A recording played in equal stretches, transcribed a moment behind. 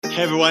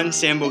Hey everyone,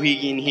 Sam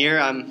Bohegan here.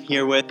 I'm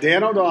here with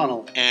Dan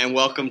O'Donnell. And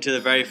welcome to the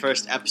very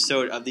first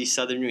episode of the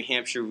Southern New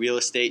Hampshire Real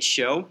Estate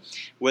Show.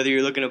 Whether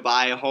you're looking to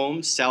buy a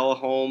home, sell a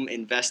home,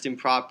 invest in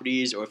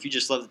properties, or if you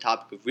just love the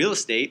topic of real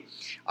estate,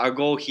 our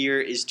goal here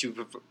is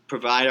to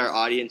provide our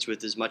audience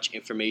with as much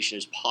information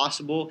as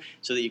possible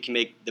so that you can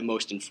make the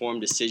most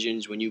informed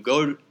decisions when you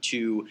go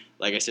to,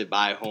 like I said,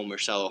 buy a home or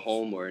sell a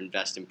home or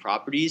invest in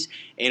properties,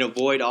 and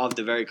avoid all of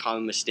the very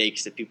common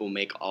mistakes that people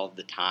make all of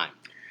the time.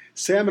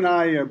 Sam and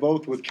I are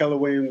both with Keller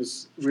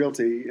Williams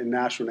Realty in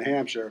Nashua, New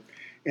Hampshire.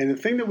 And the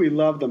thing that we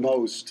love the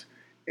most,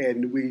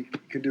 and we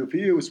can do for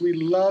you, is we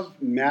love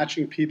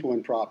matching people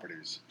and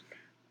properties.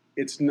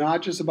 It's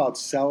not just about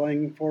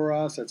selling for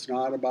us. It's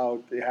not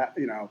about,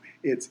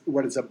 it's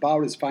what it's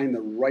about is finding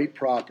the right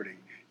property.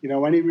 You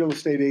know, any real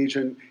estate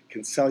agent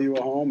can sell you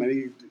a home.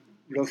 Any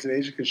real estate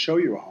agent can show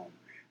you a home.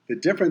 The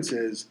difference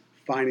is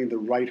finding the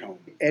right home.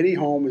 Any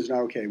home is not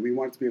okay. We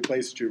want it to be a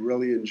place that you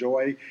really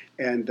enjoy.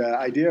 And the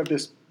idea of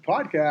this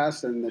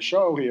podcast and the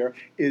show here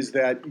is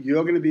that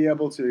you're going to be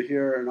able to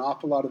hear an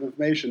awful lot of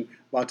information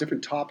about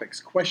different topics,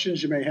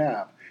 questions you may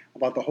have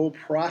about the whole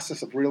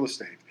process of real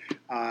estate.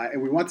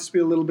 And we want this to be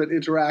a little bit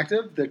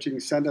interactive, that you can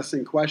send us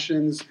in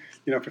questions,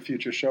 for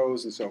future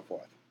shows and so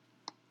forth.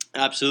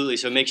 Absolutely.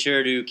 So make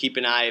sure to keep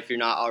an eye, if you're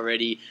not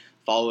already,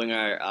 following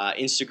our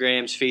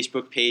Instagrams,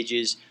 Facebook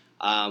pages.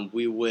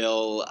 We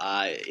will,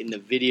 in the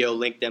video,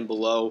 link them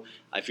below.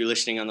 If you're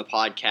listening on the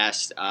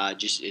podcast,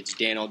 it's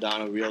Dan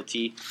O'Donnell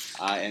Realty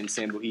and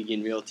Sam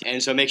Bohegan Realty.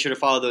 And so make sure to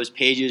follow those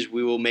pages.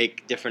 We will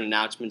make different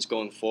announcements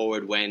going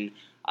forward when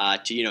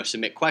to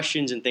submit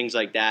questions and things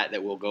like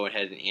that we'll go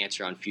ahead and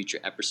answer on future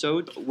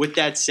episodes. With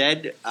that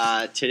said,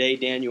 today,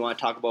 Dan, you want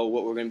to talk about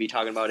what we're going to be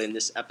talking about in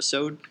this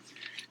episode?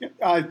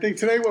 I think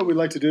today what we'd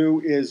like to do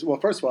is, well,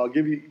 first of all,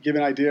 give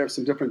an idea of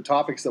some different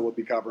topics that we'll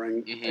be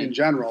covering in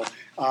general,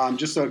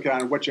 just so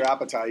kind of what's your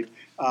appetite.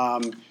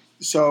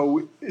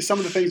 So some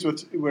of the things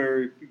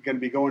we're going to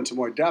be going into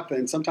more depth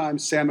in,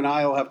 sometimes Sam and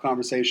I will have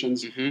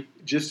conversations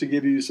just to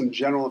give you some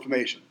general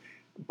information.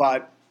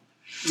 But,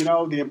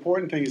 the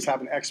important thing is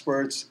having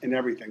experts in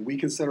everything. We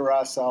consider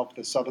ourselves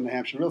the Southern New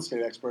Hampshire real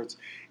estate experts,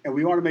 and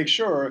we want to make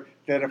sure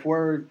that if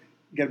we're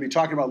going to be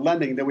talking about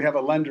lending, that we have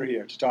a lender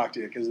here to talk to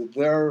you, because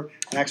they're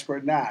an expert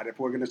in that. If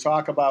we're going to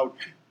talk about,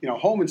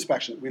 home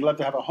inspection, we'd love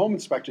to have a home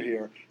inspector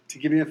here to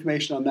give you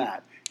information on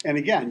that. And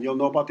again, you'll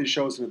know about these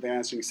shows in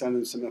advance. You can send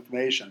them some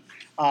information.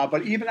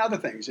 But even other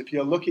things, if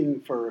you're looking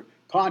for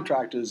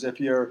contractors, if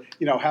you're,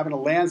 having a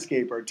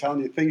landscaper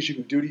telling you things you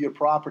can do to your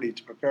property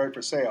to prepare it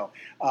for sale,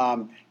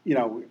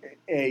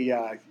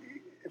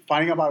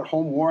 finding out about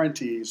home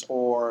warranties,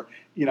 or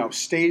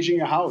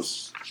staging a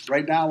house.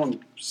 Right now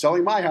I'm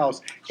selling my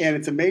house, and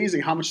it's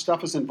amazing how much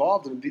stuff is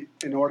involved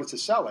in order to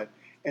sell it,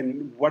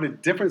 and what a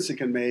difference it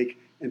can make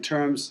in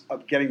terms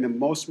of getting the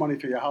most money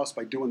for your house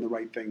by doing the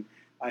right thing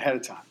ahead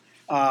of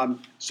time.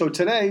 So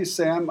today,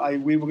 Sam,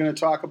 we were going to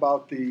talk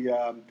about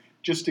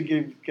just to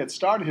get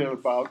started here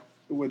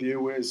with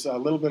you, is a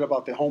little bit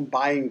about the home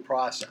buying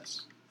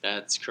process.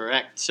 That's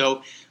correct.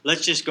 So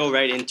let's just go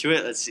right into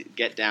it. Let's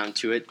get down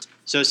to it.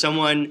 So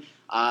someone,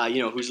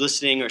 who's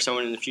listening, or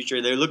someone in the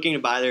future, they're looking to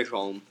buy their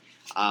home.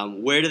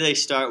 Where do they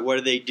start? What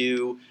do they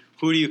do?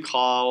 Who do you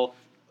call?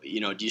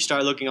 Do you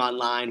start looking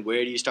online?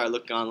 Where do you start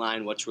looking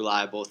online? What's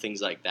reliable? Things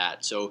like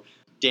that. So,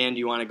 Dan, do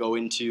you want to go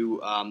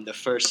into the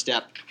first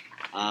step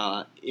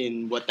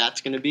in what that's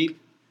going to be?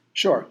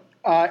 Sure.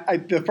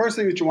 The first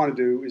thing that you want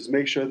to do is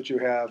make sure that you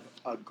have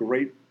a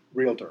great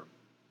realtor.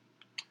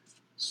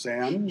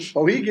 Sam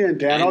Bohegan,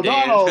 Dan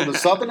O'Donnell, the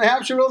Southern New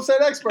Hampshire real estate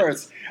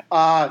experts.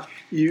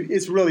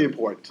 It's really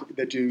important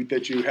that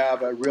you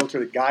have a realtor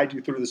to guide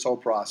you through this whole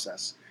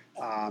process.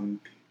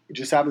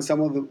 Just having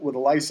someone with a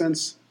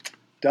license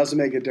doesn't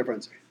make a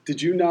difference.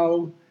 Did you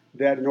know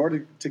that in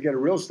order to get a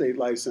real estate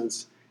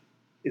license,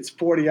 it's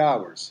 40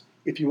 hours?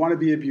 If you want to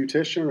be a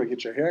beautician or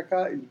get your hair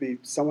cut, be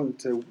someone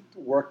to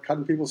work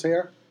cutting people's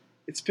hair,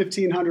 it's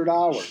 1,500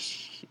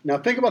 hours. Now,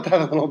 think about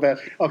that a little bit,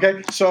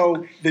 okay?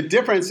 So the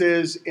difference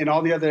is in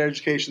all the other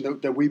education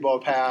that we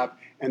both have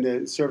and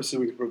the services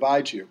we can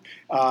provide you.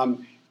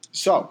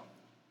 So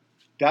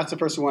that's the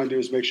first thing we want to do,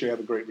 is make sure you have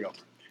a great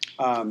realtor.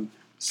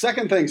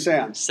 Second thing,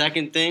 Sam.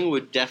 Second thing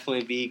would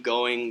definitely be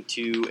going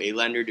to a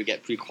lender to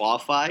get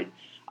pre-qualified.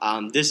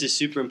 This is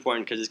super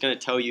important because it's going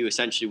to tell you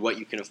essentially what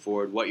you can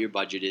afford, what your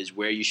budget is,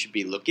 where you should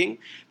be looking,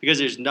 because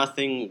there's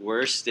nothing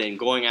worse than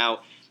going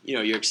out,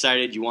 you're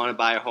excited, you want to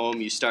buy a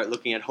home, you start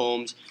looking at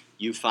homes,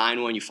 you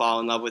find one, you fall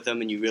in love with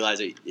them, and you realize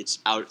that it's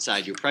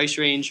outside your price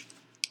range.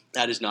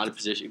 That is not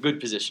a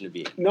good position to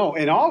be in. No,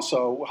 and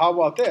also, how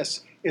about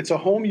this? It's a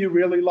home you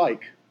really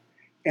like.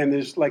 And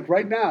there's, like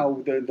right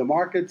now, the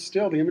market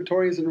still, the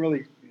inventory isn't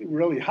really,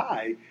 really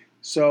high.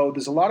 So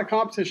there's a lot of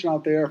competition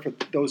out there for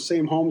those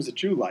same homes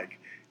that you like.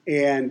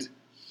 And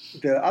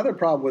the other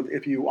problem with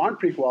if you aren't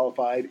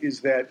pre-qualified is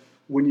that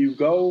when you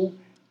go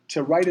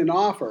to write an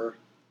offer,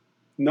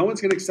 no one's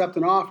going to accept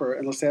an offer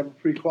unless they have a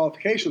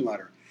pre-qualification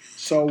letter.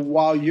 So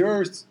while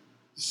you're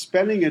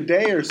spending a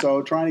day or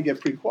so trying to get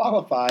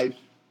pre-qualified,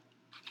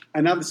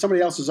 and now that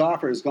somebody else's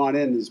offer has gone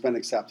in and has been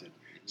accepted.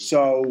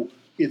 So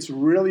it's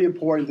really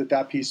important that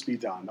that piece be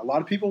done. A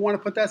lot of people want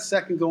to put that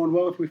second going,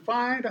 well, if we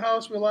find a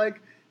house we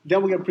like,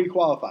 then we'll get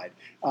pre-qualified.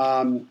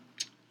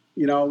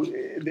 You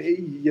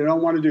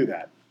don't want to do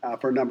that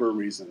for a number of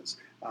reasons.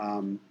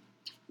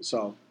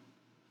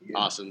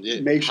 Awesome.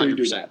 Make sure you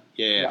do that.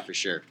 Yeah, for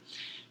sure.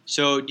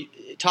 So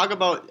talk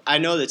about, I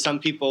know that some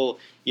people,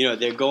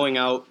 they're going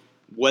out,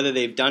 whether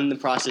they've done the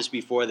process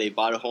before, they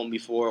bought a home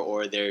before,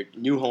 or they're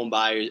new home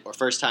buyers or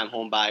first-time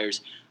home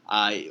buyers.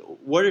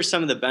 What are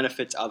some of the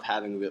benefits of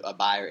having a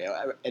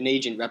buyer, an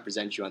agent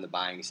represent you on the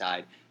buying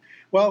side?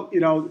 Well,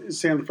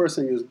 Sam, the first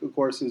thing is, of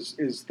course,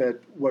 is that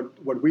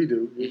what we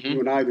do, you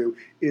and I do,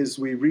 is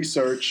we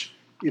research,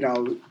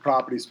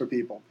 properties for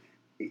people.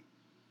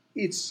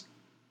 It's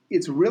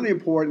really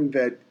important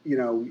that,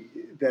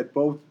 that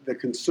both the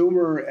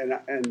consumer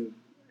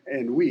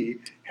and we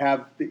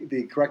have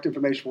the correct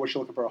information for what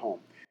you're looking for a home.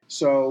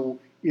 So,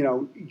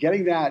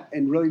 getting that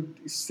and really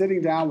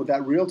sitting down with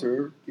that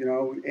realtor,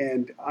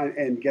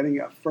 and getting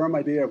a firm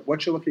idea of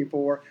what you're looking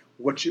for,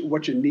 what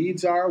your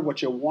needs are,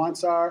 what your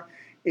wants are,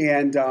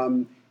 and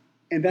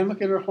then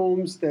look at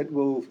homes that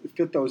will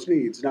fit those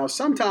needs. Now,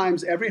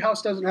 sometimes every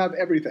house doesn't have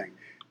everything,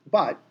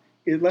 but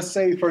let's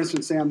say, for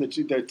instance, Sam, that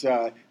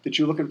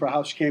you're looking for a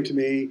house. You came to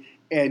me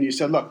and you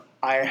said, "Look,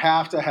 I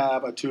have to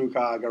have a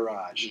 2-car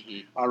garage,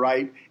 all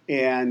right?"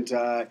 And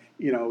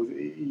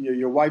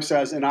your wife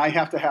says, "And I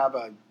have to have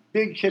a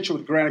big kitchen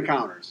with granite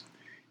counters."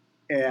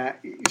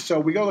 So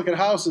we go look at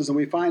houses and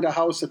we find a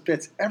house that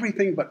fits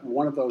everything but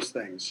one of those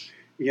things.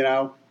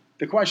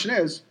 The question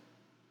is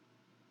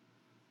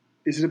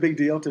it a big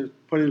deal to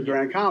put in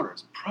granite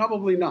counters?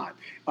 Probably not.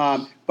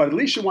 But at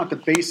least you want the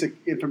basic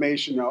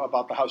information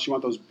about the house. You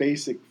want those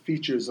basic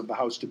features of the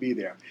house to be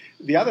there.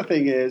 The other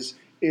thing is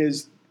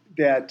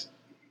that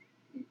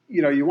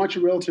you want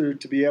your realtor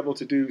to be able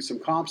to do some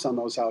comps on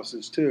those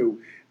houses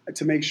too,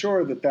 to make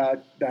sure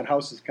that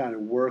house is kind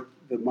of worth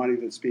the money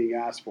that's being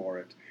asked for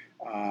it.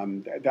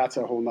 That's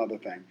a whole other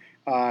thing.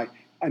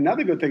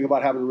 Another good thing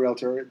about having a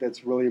realtor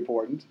that's really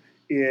important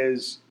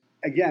is,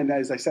 again,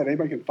 as I said,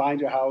 anybody can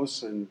find your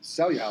house and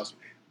sell your house,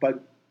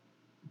 but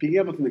being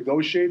able to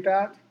negotiate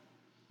that,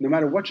 no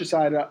matter what your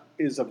side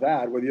is of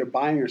that, whether you're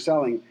buying or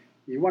selling,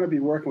 you want to be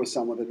working with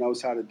someone that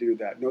knows how to do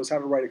that, knows how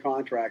to write a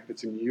contract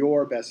that's in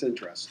your best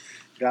interest.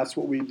 That's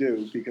what we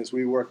do, because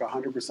we work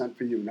 100%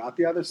 for you, not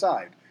the other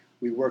side.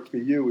 We work for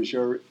you as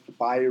your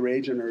buyer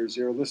agent or as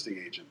your listing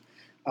agent.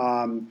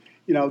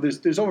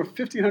 There's over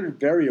 1,500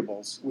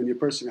 variables when you're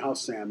purchasing a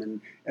house, Sam.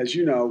 And as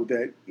you know,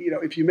 that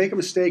if you make a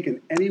mistake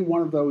in any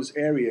one of those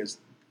areas,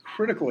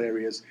 critical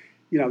areas,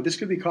 this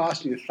could be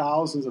costing you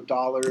thousands of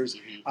dollars,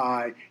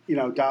 down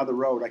the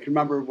road. I can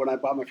remember when I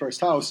bought my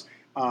first house,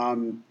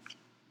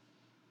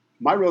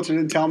 my realtor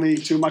didn't tell me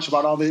too much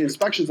about all the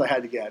inspections I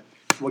had to get.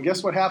 Well,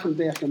 guess what happened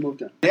the day after I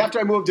moved in? The day after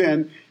I moved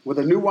in with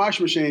a new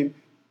washing machine,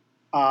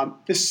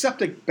 the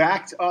septic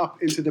backed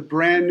up into the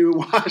brand new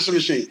washing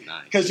machine.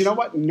 Because you know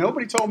what?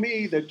 Nobody told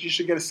me that you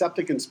should get a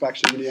septic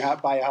inspection when you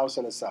buy a house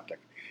at a septic.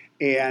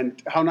 And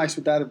how nice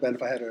would that have been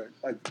if I had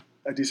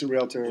a decent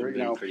realtor,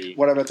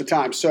 whatever at the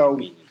time. So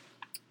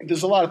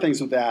there's a lot of things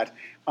with that.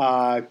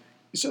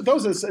 So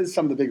those are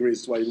some of the big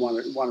reasons why you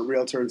want a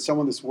realtor and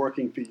someone that's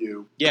working for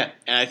you. Yeah,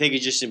 and I think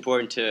it's just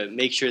important to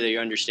make sure that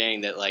you're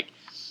understanding that, like,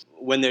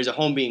 when there's a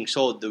home being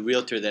sold, the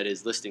realtor that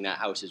is listing that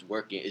house is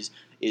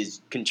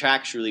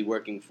contractually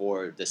working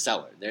for the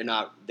seller. They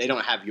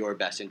don't have your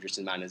best interest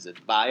in mind as a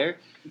buyer.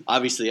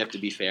 Obviously, you have to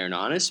be fair and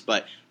honest,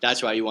 but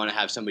that's why you want to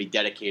have somebody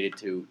dedicated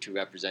to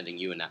representing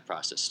you in that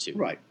process too.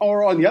 Right.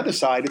 Or on the other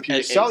side, if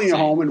you're selling a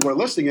home and we're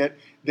listing it,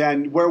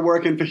 then we're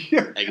working for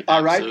you.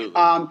 All right.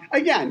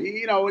 Again,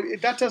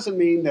 that doesn't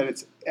mean that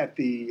it's at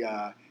the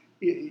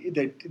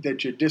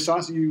that you're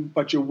dishonest,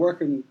 but you're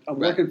working. I'm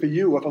working for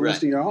you if I'm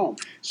listing your home.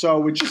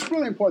 So it's just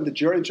really important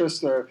that your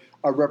interests are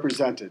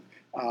represented,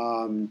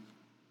 and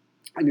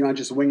you're not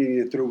just winging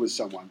it through with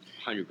someone.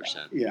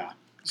 100%. Yeah.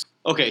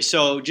 Okay,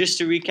 so just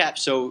to recap,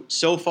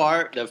 so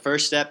far the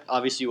first step,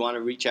 obviously, you want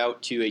to reach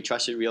out to a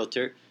trusted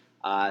realtor,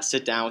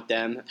 sit down with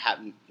them,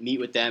 meet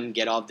with them,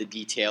 get all of the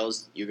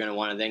details. You're going to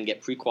want to then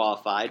get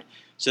pre-qualified.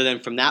 So then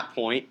from that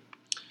point,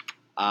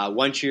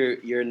 once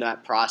you're in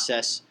that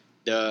process,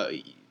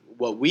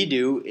 what we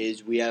do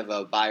is we have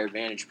a buyer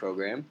advantage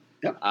program,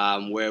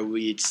 where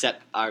we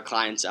set our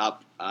clients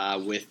up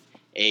with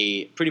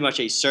pretty much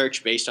a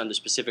search based on the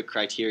specific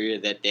criteria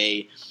that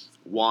they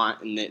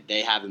want and that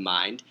they have in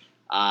mind.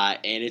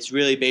 And it's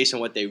really based on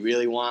what they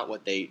really want,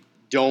 what they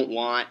don't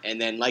want, and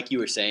then, like you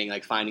were saying,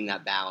 like finding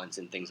that balance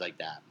and things like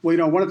that. Well,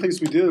 one of the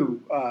things we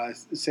do,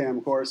 Sam,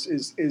 of course,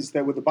 is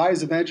that with the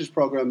Buyer's Advantage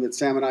program that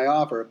Sam and I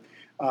offer,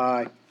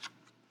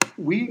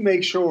 we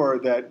make sure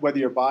that whether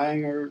you're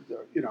buying or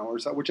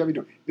whichever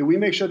you're doing, that we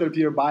make sure that if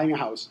you're buying a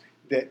house,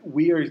 that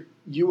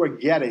you are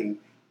getting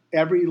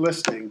every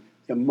listing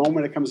the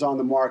moment it comes on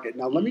the market.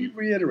 Now, let me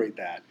reiterate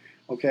that,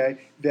 okay,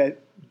 that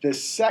the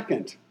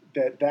second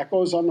that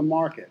goes on the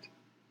market,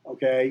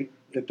 okay,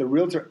 that the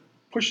realtor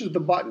pushes the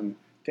button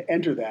to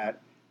enter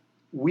that,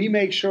 we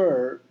make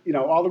sure,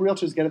 all the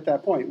realtors get at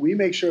that point. We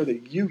make sure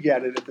that you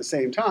get it at the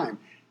same time.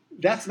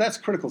 That's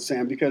critical,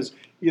 Sam, because,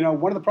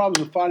 one of the problems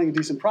with finding a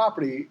decent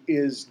property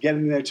is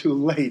getting there too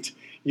late.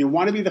 You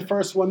want to be the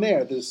first one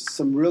there. There's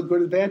some real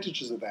good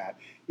advantages of that.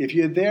 If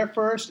you're there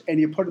first and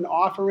you put an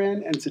offer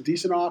in, and it's a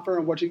decent offer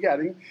on what you're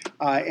getting,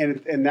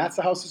 and that's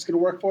the house that's going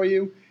to work for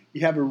you,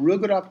 you have a real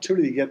good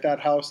opportunity to get that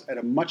house at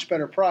a much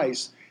better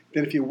price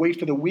than if you wait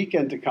for the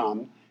weekend to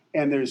come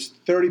and there's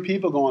 30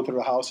 people going through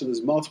the house and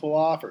there's multiple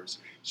offers.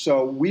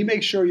 So we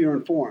make sure you're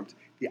informed.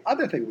 The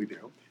other thing we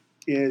do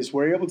is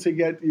we're able to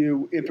get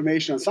you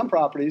information on some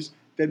properties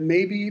that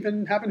maybe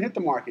even haven't hit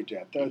the market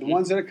yet. The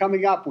ones that are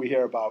coming up we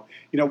hear about.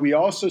 We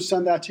also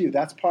send that to you.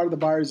 That's part of the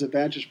Buyer's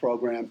Advantage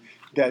program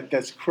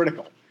that's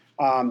critical.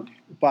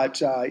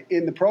 But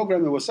in the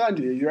program that we'll send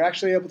you, you're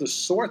actually able to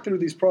sort through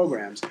these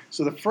programs.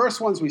 So the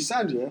first ones we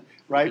send you,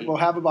 right, we'll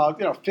have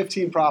about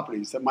 15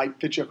 properties that might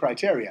fit your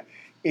criteria.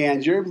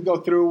 And you're able to go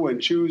through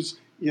and choose,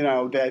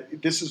 that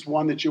this is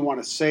one that you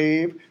want to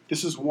save.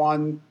 This is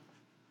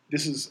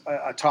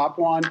a top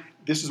one.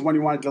 This is one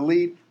you want to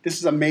delete. This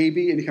is a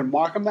maybe, and you can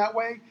mark them that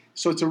way.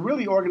 So it's a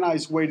really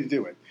organized way to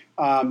do it.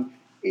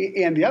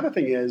 And the other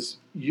thing is,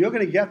 you're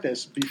going to get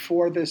this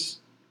before these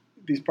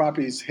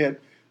properties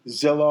hit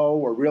Zillow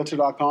or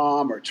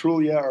Realtor.com or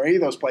Trulia or any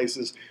of those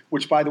places,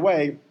 which, by the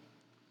way,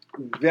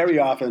 very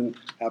often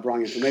have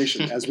wrong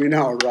information, as we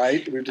know,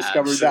 right? We've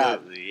discovered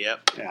Absolutely,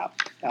 that. Yep.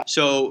 Yeah.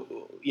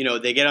 So,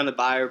 they get on the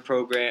Buyer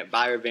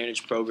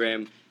Advantage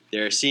program.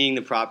 They're seeing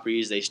the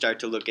properties. They start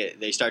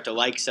to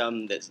like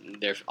some that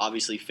they're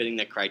obviously fitting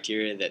the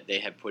criteria that they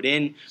have put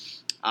in.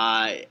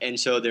 And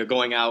so they're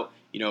going out,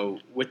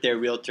 with their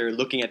realtor,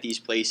 looking at these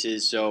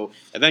places. So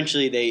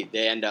eventually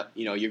they end up,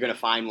 you're going to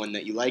find one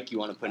that you like, you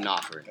want to put an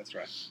offer in. That's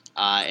right.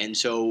 And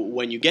so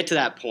when you get to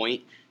that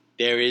point,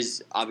 there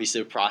is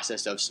obviously a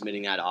process of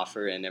submitting that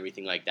offer and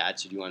everything like that.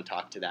 So do you want to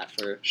talk to that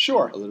for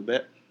a little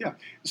bit? Yeah.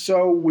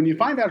 So when you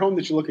find that home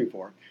that you're looking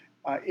for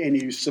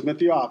and you submit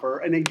the offer,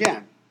 and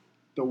again,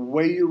 the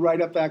way you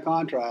write up that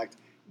contract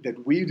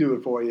that we do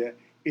it for you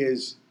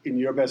is in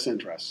your best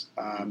interest.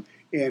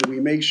 And we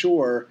make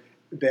sure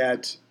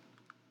that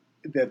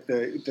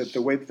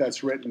the way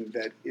that's written,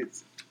 that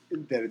it's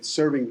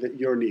serving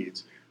your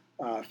needs.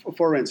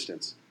 For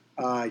instance,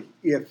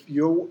 if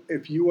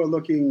you are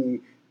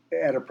looking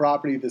at a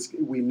property that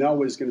we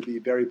know is going to be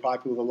very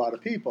popular with a lot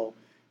of people,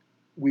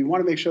 we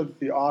want to make sure that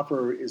the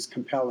offer is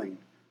compelling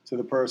to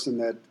the person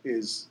that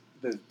is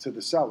to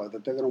the seller,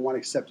 that they're going to want to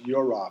accept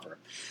your offer.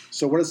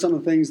 So what are some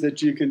of the things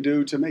that you can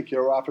do to make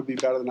your offer be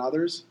better than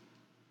others?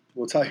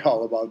 We'll tell you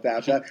all about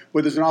that.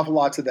 But there's an awful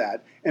lot to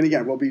that. And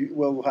again,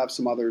 we'll have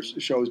some other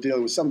shows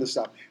dealing with some of the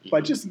stuff.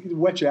 But just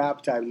whet your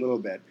appetite a little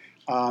bit.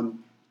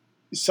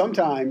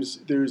 Sometimes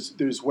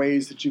there's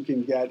ways that you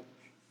can get,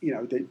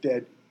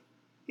 that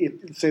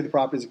if, say, the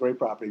property is a great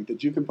property,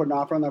 that you can put an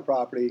offer on that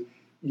property.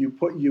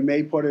 You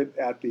may put it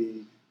at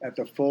the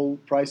full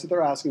price that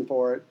they're asking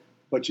for it,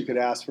 but you could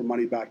ask for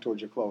money back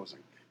towards your closing.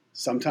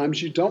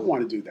 Sometimes you don't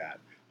want to do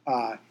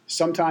that.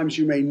 Sometimes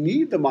you may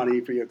need the money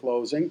for your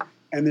closing,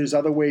 and there's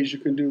other ways you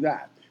can do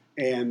that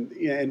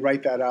and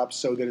write that up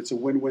so that it's a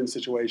win-win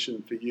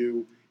situation for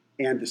you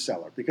and the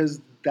seller,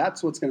 because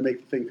that's what's going to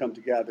make the thing come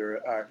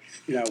together.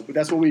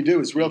 That's what we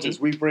do as realtors.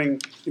 We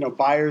bring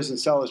buyers and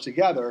sellers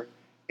together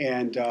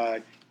and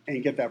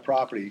get that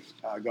property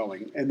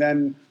going. And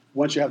then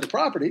once you have the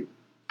property,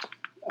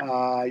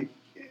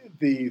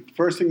 the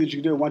first thing that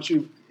you can do once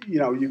you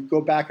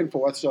go back and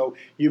forth. So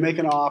you make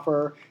an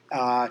offer.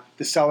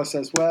 The seller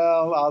says,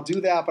 "Well, I'll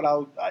do that, but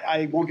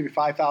I won't give you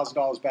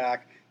 $5,000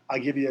 back. I'll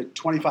give you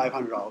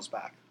 $2,500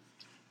 back."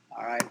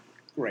 All right,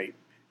 great.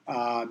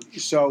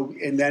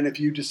 And then if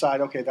you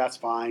decide, okay, that's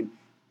fine,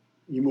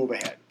 you move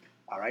ahead.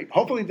 All right.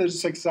 Hopefully they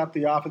just accept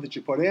the offer that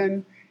you put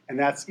in, and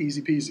that's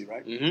easy peasy,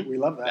 right? Mm-hmm. We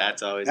love that.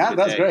 That's always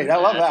that's great. I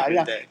love that.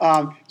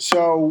 Yeah.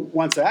 So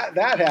once that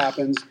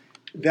happens,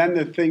 then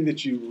the thing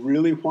that you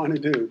really want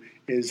to do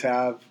is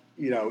have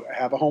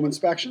a home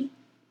inspection.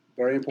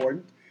 Very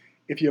important.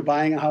 If you're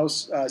buying a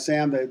house,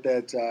 Sam,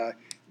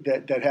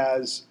 that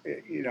has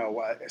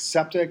a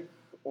septic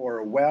or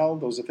a well,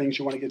 those are things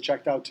you want to get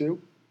checked out too.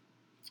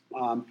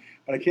 But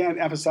I can't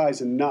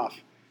emphasize enough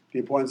the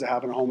importance of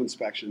having a home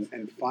inspection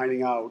and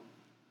finding out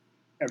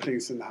everything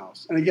that's in the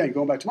house. And again,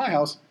 going back to my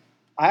house,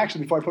 I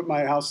actually before I put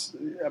my house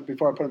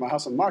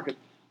on the market,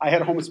 I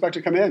had a home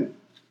inspector come in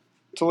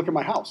to look at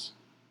my house,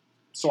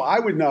 so I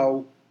would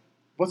know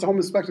what's the home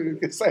inspector going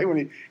to say when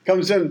he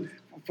comes in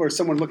for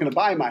someone looking to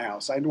buy my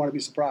house. I didn't want to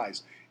be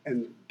surprised.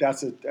 And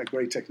that's a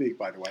great technique,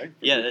 by the way.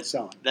 Yeah,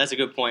 that's a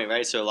good point,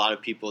 right? So a lot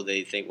of people,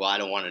 they think, well, I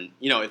don't want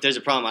to, if there's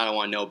a problem, I don't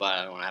want to know about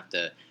it. I don't want to have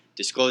to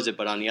disclose it.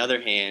 But on the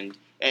other hand,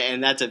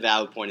 and that's a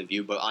valid point of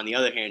view, but on the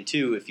other hand,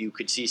 too, if you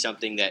could see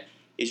something that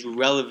is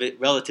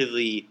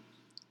relatively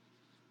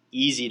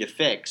easy to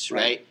fix,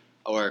 right?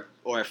 Or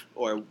or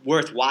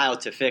worthwhile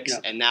to fix,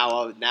 Yeah. and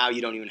now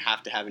you don't even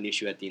have to have an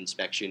issue at the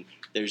inspection.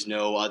 There's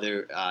no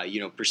other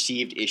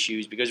perceived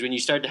issues, because when you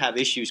start to have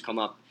issues come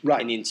up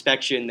Right. in the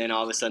inspection, then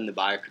all of a sudden the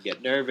buyer could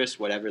get nervous,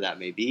 whatever that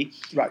may be.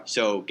 Right.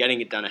 So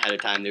getting it done ahead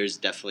of time, there's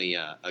definitely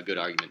a good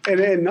argument.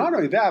 And not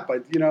only that,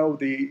 but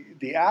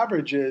the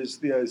average is,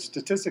 the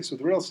statistics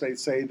with real estate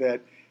say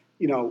that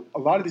a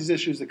lot of these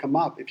issues that come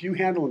up, if you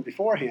handle them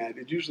beforehand,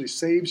 it usually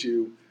saves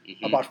you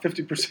about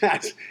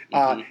 50%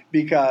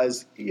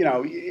 because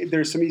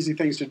there's some easy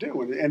things to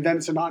do, and then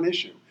it's a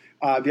non-issue.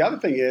 The other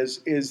thing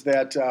is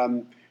that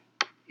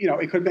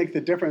it could make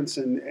the difference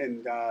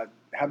in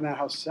having that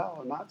house sell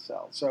or not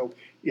sell. So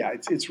yeah,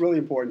 it's really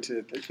important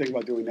to think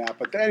about doing that.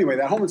 But anyway,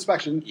 that home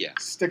inspection,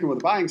 sticking with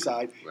the buying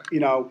side,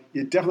 right.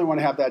 You definitely want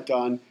to have that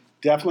done.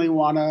 Definitely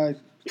want to,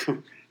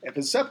 if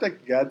it's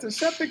septic, get the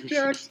septic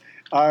checked.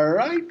 All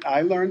right,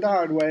 I learned the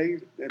hard way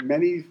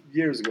many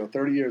years ago,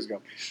 30 years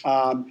ago.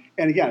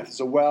 And again, if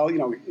there's a well,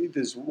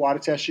 there's water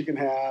tests you can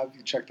have.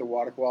 You check the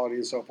water quality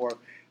and so forth.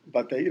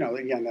 But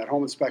again, that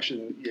home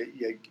inspection,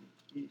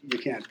 you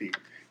can't beat.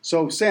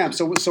 So Sam,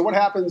 so what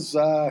happens? You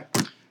have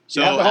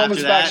the home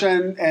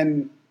inspection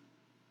and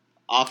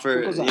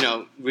offer,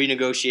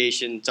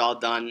 renegotiation. It's all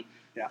done.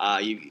 Yeah.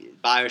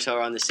 Buyer and seller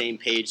are on the same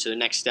page. So the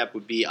next step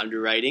would be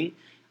underwriting.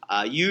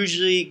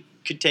 Usually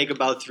could take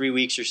about 3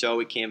 weeks or so.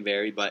 It can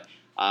vary, but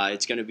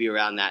it's going to be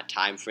around that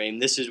time frame.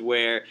 This is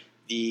where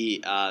they're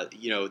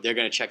going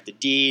to check the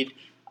deed.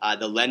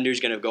 The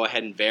lender's going to go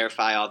ahead and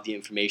verify all the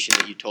information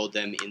that you told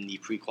them in the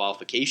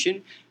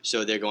pre-qualification.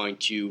 So they're going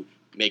to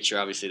make sure,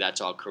 obviously,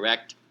 that's all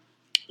correct.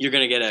 You're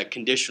going to get a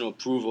conditional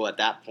approval at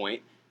that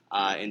point.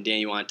 And Dan,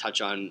 you want to touch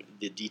on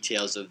the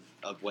details of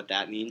what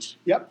that means?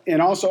 Yep.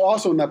 And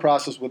also in that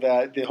process with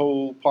that, the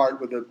whole part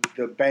with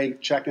the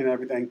bank checking and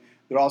everything,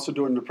 they're also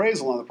doing an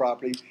appraisal on the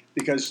property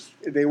because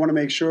they want to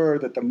make sure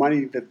that the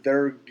money that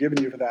they're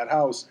giving you for that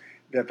house,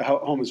 that the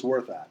home is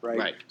worth that, right?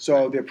 Right.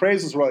 So the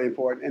appraisal is really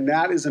important. And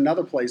that is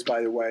another place,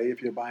 by the way,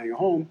 if you're buying a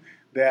home,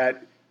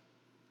 that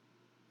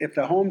if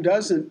the home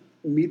doesn't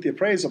meet the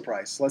appraisal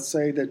price, let's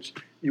say that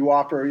you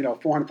offer,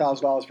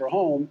 $400,000 for a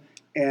home,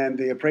 and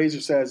the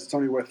appraiser says it's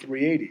only worth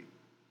 $380,000.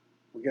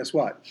 Well, guess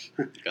what?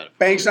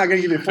 Bank's not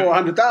going to give you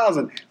 $400,000.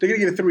 They're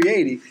going to give you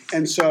 $380,000,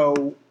 and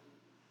so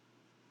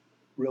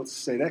real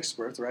estate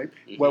experts, right?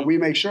 Mm-hmm. What we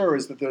make sure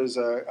is that there's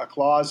a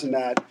clause in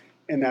that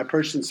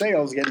purchase and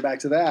sales, getting back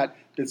to that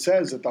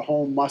says that the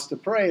home must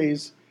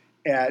appraise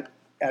at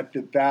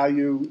the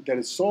value that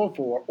it's sold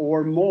for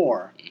or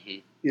more.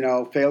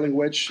 Mm-hmm. Failing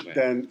which, right.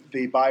 Then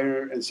the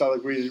buyer and seller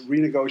agree to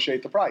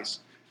renegotiate the price.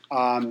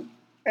 And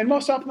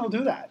most often they'll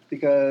do that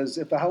because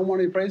if the home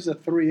only appraises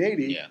at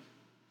 $380,000,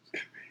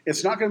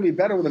 it's not going to be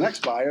better with the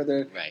next buyer.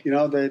 Right.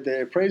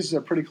 The appraisers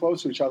are pretty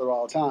close to each other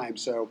all the time,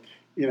 so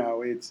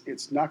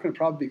it's not going to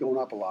probably be going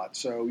up a lot.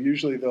 So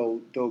usually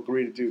they'll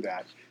agree to do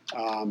that,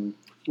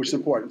 which is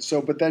important.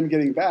 So, but then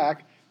getting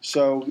back,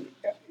 so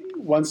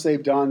once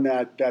they've done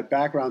that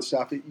background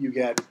stuff, you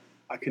get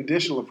a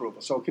conditional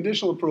approval. So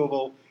conditional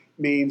approval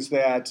means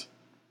that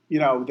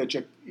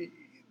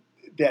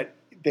that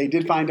they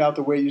did find out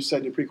the way you said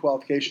in your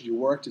pre-qualification you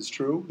worked is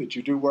true, that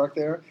you do work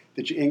there,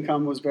 that your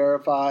income was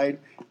verified,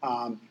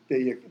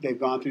 they've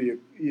gone through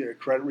your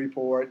credit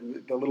report,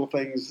 and the little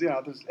things,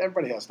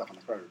 everybody has stuff on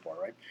the credit report,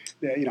 right?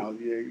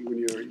 When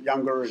you're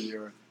younger and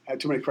you had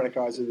too many credit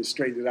cards and you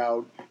straightened it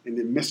out and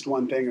you missed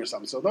one thing or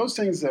something. So those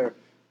things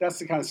that's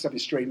the kind of stuff you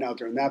straighten out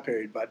during that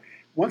period. But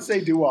once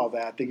they do all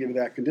that, they give you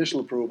that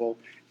conditional approval,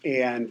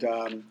 and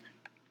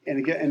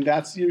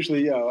that's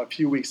usually a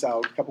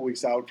couple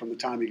weeks out from the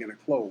time you're going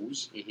to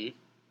close. Mm-hmm.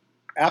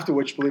 After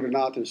which, believe it or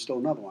not, there's still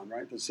another one,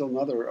 right? There's still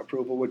another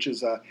approval, which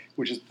is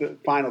the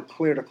final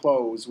clear to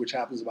close, which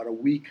happens about a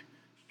week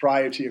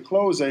prior to your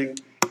closing.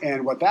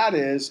 And what that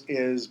is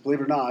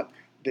believe it or not,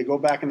 they go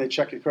back and they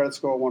check your credit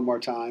score one more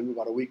time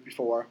about a week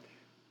before.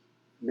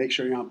 Make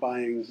sure you're not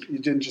buying. You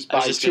didn't just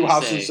buy two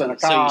houses and a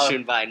car. So you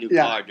shouldn't buy a new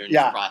car during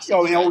this process.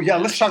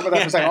 Let's talk about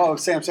that for a second. Oh,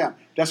 Sam,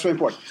 that's really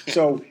important.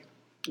 So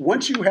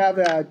once you have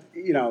that,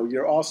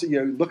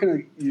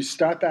 you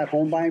start that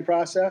home buying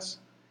process.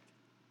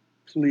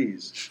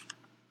 Please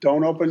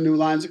don't open new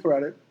lines of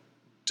credit.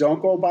 Don't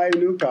go buy a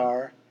new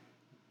car.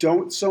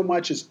 Don't so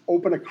much as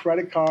open a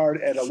credit card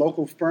at a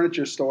local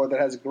furniture store that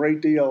has a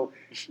great deal,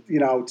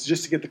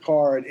 just to get the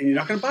card, and you're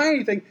not going to buy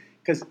anything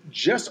because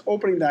just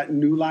opening that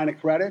new line of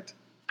credit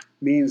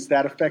means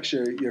that affects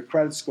your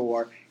credit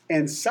score.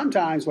 And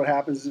sometimes what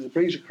happens is it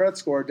brings your credit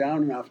score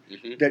down enough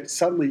that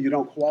suddenly you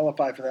don't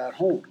qualify for that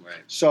home. Right.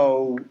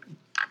 So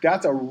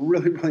that's a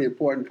really, really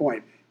important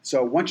point.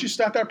 So once you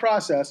start that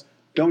process,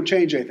 don't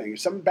change anything. If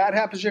something bad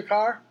happens to your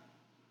car,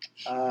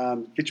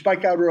 get your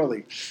bike out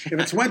early. If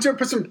it's winter,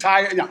 put some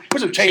chains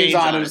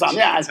on it or something.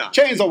 Yeah,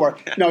 chains will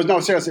work. No,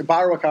 seriously,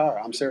 borrow a car.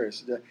 I'm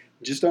serious.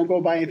 Just don't go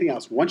buy anything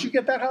else. Once you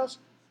get that house,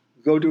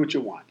 go do what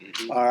you want.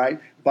 Mm-hmm. All right?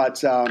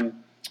 But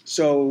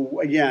so,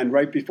 again,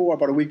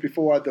 about a week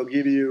before, they'll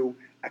give you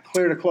a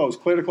clear to close.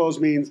 Clear to close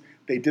means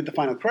they did the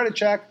final credit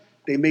check.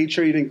 They made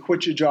sure you didn't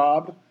quit your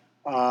job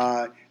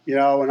you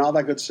know, and all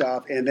that good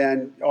stuff. And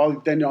then all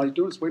you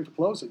do is wait for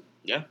closing.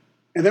 Yeah.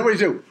 And then what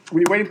do you do?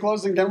 When you're waiting for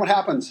closing, then what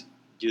happens?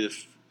 Do the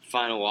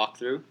final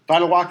walkthrough.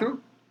 Final walkthrough?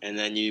 And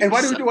then you... And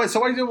why do you do it? So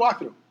why do you do a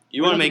walkthrough?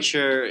 You want to make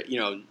sure, you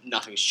know,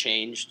 nothing's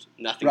changed.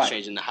 Nothing's Right.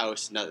 changed in the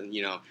house. Nothing,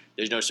 you know,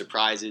 there's no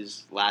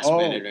surprises last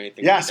minute or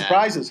anything yeah, like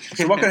surprises.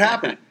 So what could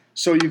happen?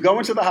 So you go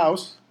into the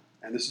house,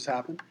 and this has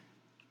happened,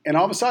 and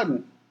all of a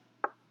sudden,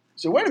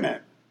 so wait a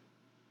minute.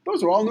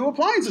 Those are all new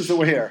appliances that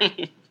were here.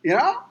 You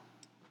know?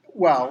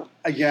 Well,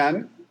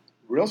 again,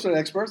 real estate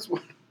experts.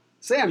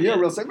 Sam, you're a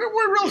real estate.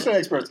 We're real estate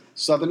experts.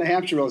 Southern New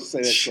Hampshire real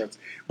estate experts.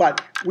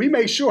 But we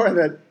make sure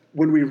that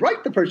when we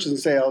write the purchase and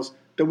sales,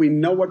 that we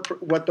know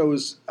what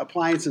those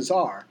appliances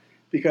are.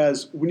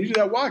 Because when you do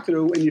that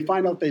walkthrough and you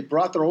find out they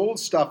brought their old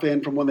stuff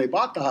in from when they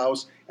bought the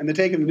house and they're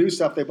taking the new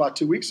stuff they bought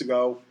 2 weeks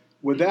ago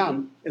with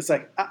them, it's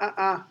like,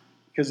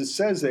 because it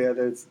says there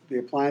that it's the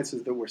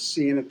appliances that were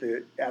seen at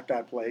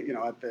that place, you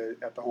know, at the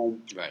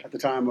home Right. at the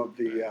time of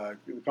the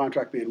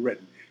contract being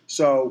written.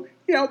 So,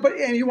 you know,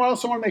 and you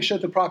also want to make sure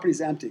that the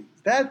property's empty.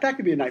 That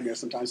could be a nightmare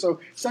sometimes.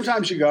 So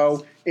sometimes you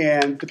go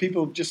and the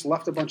people just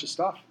left a bunch of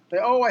stuff.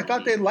 I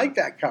thought they liked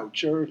that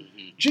couch, or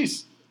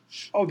geez,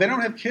 they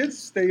don't have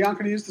kids. They're not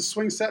going to use the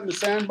swing set in the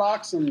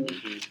sandbox and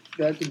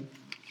that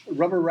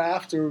rubber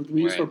raft or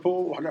we use for a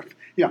pool. Whatever.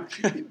 You know,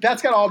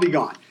 that's got to all be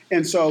gone.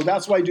 And so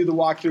that's why I do the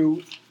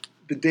walkthrough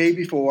the day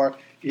before.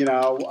 You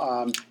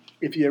know,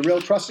 if you're a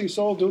real trusting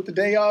soul, do it the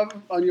day of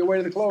on your way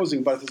to the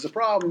closing. But if there's a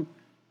problem,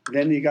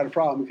 then you got a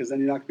problem because then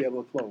you're not going to be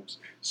able to close.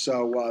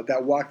 So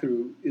that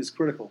walkthrough is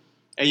critical.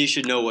 And you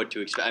should know what to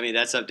expect. I mean,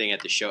 that's something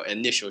at the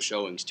initial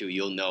showings too.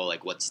 You'll know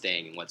like what's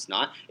staying and what's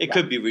not. It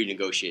could be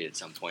renegotiated at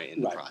some point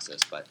in the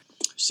process. But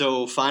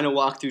so final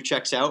walkthrough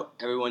checks out.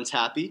 Everyone's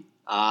happy.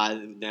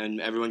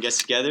 Then everyone gets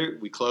together.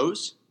 We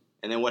close.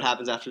 And then what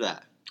happens after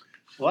that?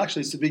 Well,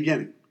 actually, it's the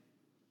beginning.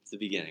 It's the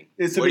beginning.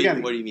 It's the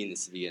beginning. What do you mean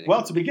it's the beginning? Well,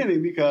 it's the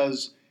beginning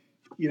because,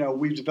 you know,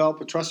 we've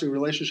developed a trusting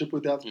relationship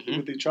with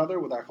each other,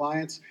 with our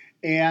clients.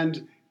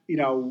 And, you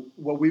know,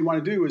 what we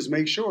want to do is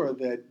make sure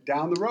that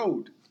down the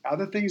road,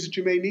 other things that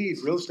you may need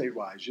real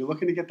estate-wise, you're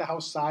looking to get the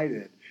house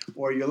sided,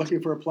 or you're looking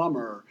for a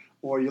plumber,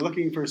 or you're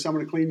looking for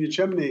someone to clean your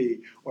chimney,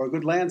 or a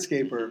good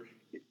landscaper.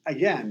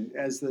 Again,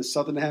 as the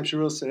Southern New Hampshire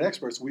real estate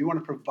experts, we want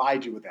to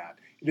provide you with that.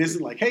 It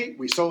isn't like, hey,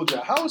 we sold you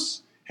a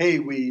house. Hey,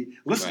 we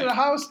listed a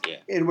house,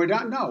 and we're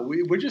done. No,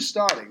 we're just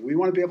starting. We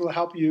want to be able to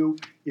help you,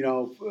 you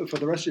know, for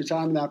the rest of your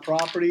time in that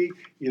property,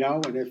 you know.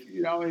 And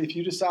if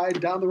you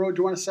decide down the road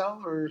you want to sell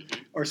or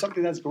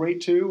something, that's great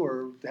too,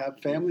 or to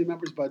have family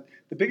members. But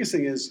the biggest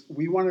thing is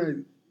we want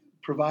to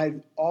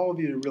provide all of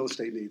your real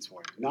estate needs for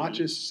you, not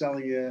just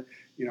selling you,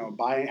 you know,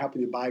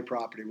 helping you buy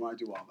property. We want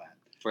to do all that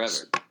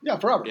forever. Yeah,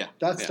 forever. Yeah,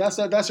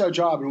 that's our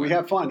job, and we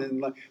have fun.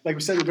 And like we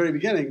said at the very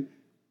beginning,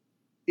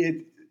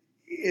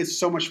 it's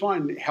so much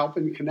fun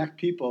helping connect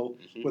people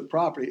with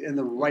property and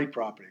the right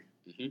property.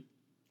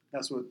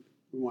 That's what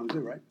we want to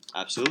do, right?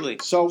 Absolutely.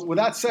 So with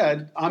that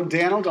said, I'm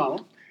Dan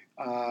O'Donnell,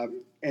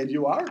 and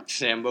you are?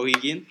 Sam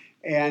Bohegian.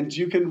 And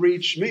you can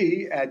reach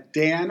me at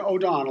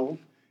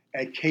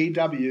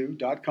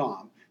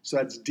danodonnell@kw.com. So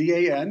that's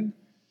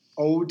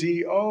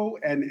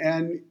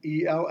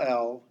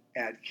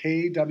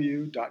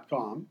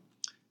DANODONNELL@kw.com.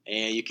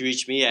 And you can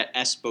reach me at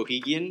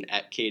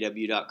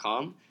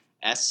sbohegian@kw.com.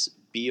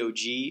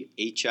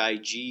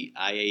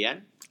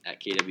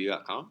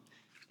 SBOGHIGIAN@kw.com.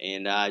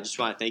 And I just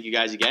want to thank you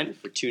guys again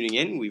for tuning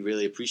in. We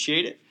really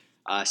appreciate it.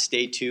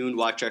 Stay tuned.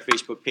 Watch our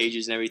Facebook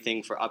pages and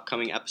everything for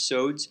upcoming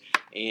episodes,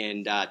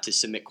 and to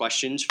submit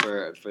questions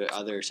for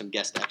some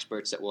guest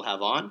experts that we'll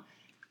have on.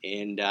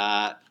 And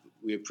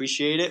we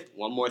appreciate it.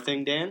 One more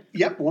thing, Dan?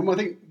 Yep, one more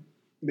thing.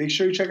 Make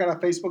sure you check out our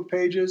Facebook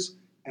pages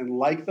and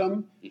like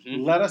them.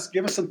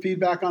 Give us some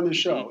feedback on the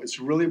show. It's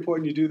really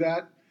important you do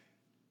that.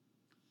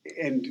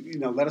 And, you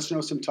know, let us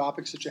know some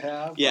topics that you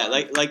have. Yeah,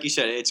 like you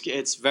said,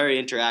 it's very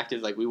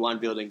interactive. Like, we want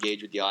to be able to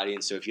engage with the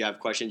audience. So if you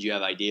have questions, you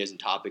have ideas and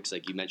topics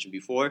like you mentioned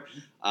before,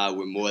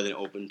 we're more than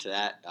open to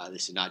that.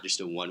 This is not just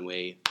a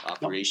one-way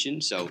operation.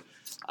 Nope. So,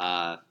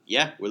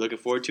 we're looking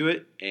forward to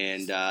it.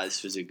 And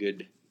this was a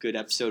good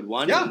episode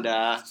 1. Yeah, and,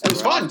 it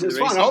was fun. It was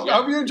fun. I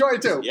hope you enjoyed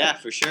it too. Yeah,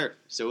 for sure.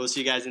 So we'll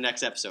see you guys in the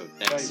next episode.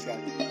 Thanks.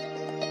 Thanks, guys.